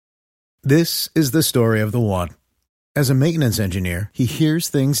This is the story of the one. As a maintenance engineer, he hears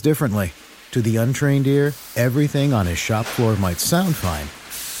things differently. To the untrained ear, everything on his shop floor might sound fine,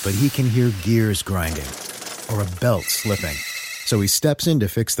 but he can hear gears grinding or a belt slipping. So he steps in to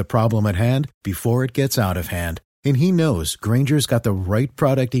fix the problem at hand before it gets out of hand. And he knows Grainger's got the right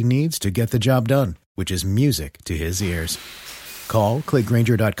product he needs to get the job done, which is music to his ears. Call, click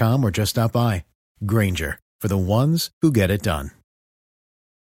Grainger.com, or just stop by. Grainger, for the ones who get it done.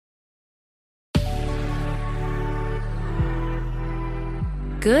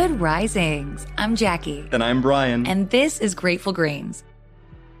 Good risings. I'm Jackie. And I'm Brian. And this is Grateful Grains.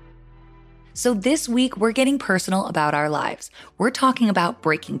 So this week, we're getting personal about our lives. We're talking about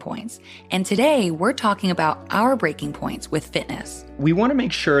breaking points. And today, we're talking about our breaking points with fitness. We want to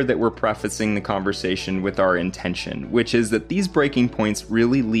make sure that we're prefacing the conversation with our intention, which is that these breaking points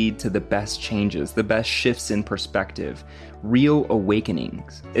really lead to the best changes, the best shifts in perspective, real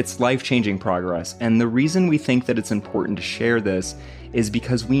awakenings. It's life-changing progress. And the reason we think that it's important to share this is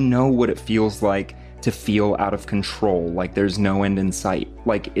because we know what it feels like to feel out of control, like there's no end in sight,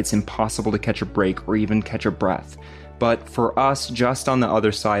 like it's impossible to catch a break or even catch a breath. But for us, just on the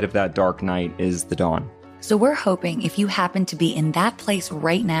other side of that dark night is the dawn. So we're hoping if you happen to be in that place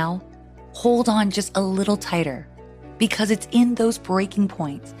right now, hold on just a little tighter, because it's in those breaking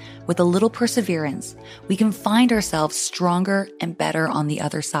points, with a little perseverance, we can find ourselves stronger and better on the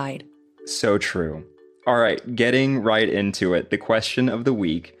other side. So true. All right, getting right into it. The question of the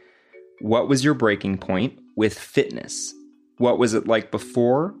week: what was your breaking point with fitness? What was it like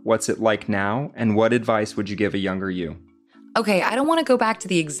before? What's it like now? And what advice would you give a younger you? Okay, I don't want to go back to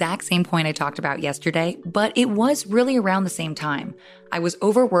the exact same point I talked about yesterday, but it was really around the same time. I was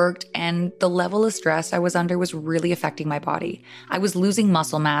overworked and the level of stress I was under was really affecting my body. I was losing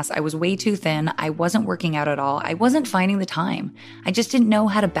muscle mass. I was way too thin. I wasn't working out at all. I wasn't finding the time. I just didn't know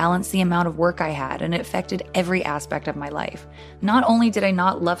how to balance the amount of work I had, and it affected every aspect of my life. Not only did I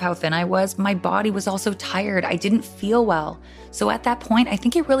not love how thin I was, my body was also tired. I didn't feel well. So at that point, I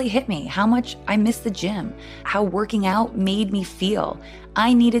think it really hit me how much I missed the gym, how working out made me feel.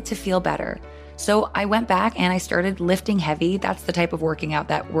 I needed to feel better. So I went back and I started lifting heavy. That's the type of working out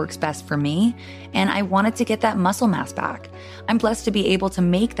that works best for me. And I wanted to get that muscle mass back. I'm blessed to be able to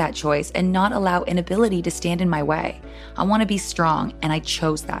make that choice and not allow inability to stand in my way. I want to be strong, and I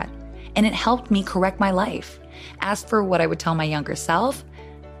chose that. And it helped me correct my life. As for what I would tell my younger self,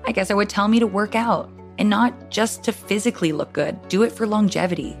 I guess I would tell me to work out. And not just to physically look good. Do it for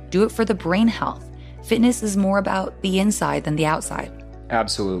longevity. Do it for the brain health. Fitness is more about the inside than the outside.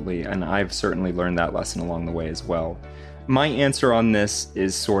 Absolutely, and I've certainly learned that lesson along the way as well. My answer on this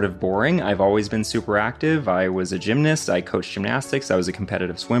is sort of boring. I've always been super active. I was a gymnast. I coached gymnastics. I was a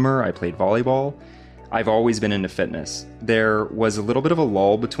competitive swimmer. I played volleyball. I've always been into fitness. There was a little bit of a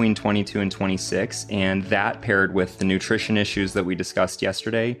lull between 22 and 26, and that paired with the nutrition issues that we discussed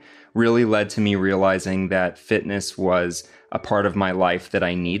yesterday really led to me realizing that fitness was a part of my life that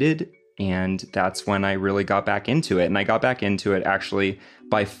I needed. And that's when I really got back into it. And I got back into it actually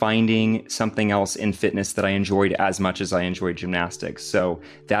by finding something else in fitness that I enjoyed as much as I enjoyed gymnastics. So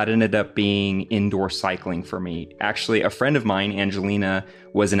that ended up being indoor cycling for me. Actually, a friend of mine, Angelina,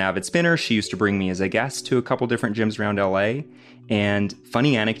 was an avid spinner. She used to bring me as a guest to a couple different gyms around LA. And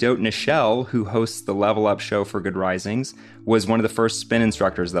funny anecdote, Nichelle, who hosts the Level Up show for Good Risings, was one of the first spin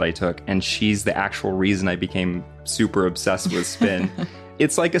instructors that I took. And she's the actual reason I became super obsessed with spin.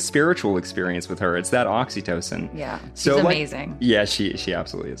 It's like a spiritual experience with her. It's that oxytocin. Yeah, she's amazing. Yeah, she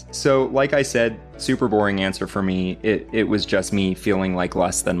absolutely is. So like I said, super boring answer for me. It was just me feeling like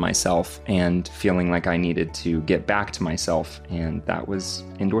less than myself and feeling like I needed to get back to myself. And that was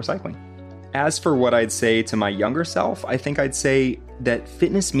indoor cycling. As for what I'd say to my younger self, I think I'd say that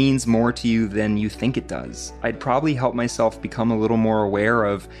fitness means more to you than you think it does. I'd probably help myself become a little more aware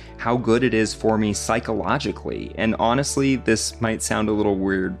of how good it is for me psychologically. And honestly, this might sound a little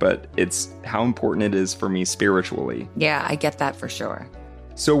weird, but it's how important it is for me spiritually. Yeah, I get that for sure.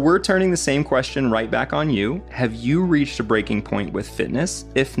 So we're turning the same question right back on you. Have you reached a breaking point with fitness?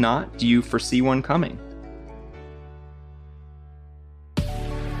 If not, do you foresee one coming?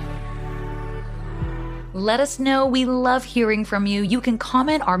 Let us know. We love hearing from you. You can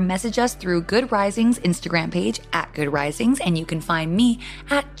comment or message us through Good Risings Instagram page at Good Risings, and you can find me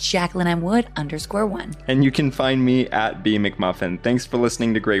at JacquelineMWood_1. And you can find me at B McMuffin. Thanks for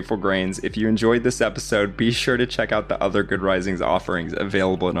listening to Grateful Grains. If you enjoyed this episode, be sure to check out the other Good Risings offerings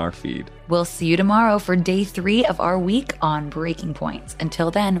available in our feed. We'll see you tomorrow for day 3 of our week on Breaking Points.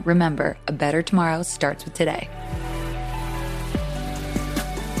 Until then, remember, a better tomorrow starts with today.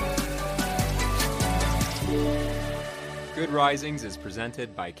 Good Risings is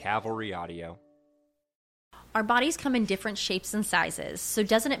presented by Cavalry Audio. Our bodies come in different shapes and sizes, so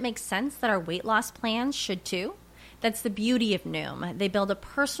doesn't it make sense that our weight loss plans should too? That's the beauty of Noom. They build a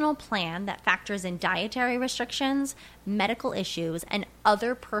personal plan that factors in dietary restrictions, medical issues, and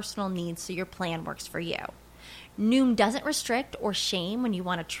other personal needs so your plan works for you. Noom doesn't restrict or shame when you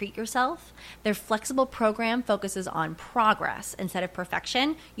want to treat yourself. Their flexible program focuses on progress instead of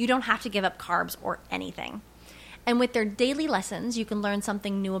perfection. You don't have to give up carbs or anything. And with their daily lessons, you can learn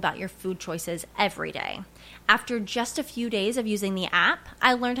something new about your food choices every day. After just a few days of using the app,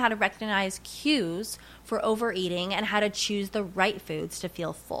 I learned how to recognize cues for overeating and how to choose the right foods to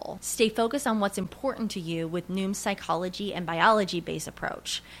feel full. Stay focused on what's important to you with Noom's psychology and biology-based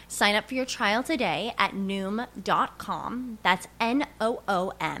approach. Sign up for your trial today at Noom.com. That's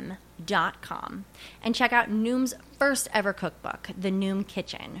Noom.com. And check out Noom's first ever cookbook, The Noom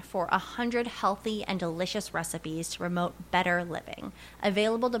Kitchen, for 100 healthy and delicious recipes to promote better living.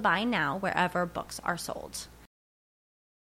 Available to buy now wherever books are sold.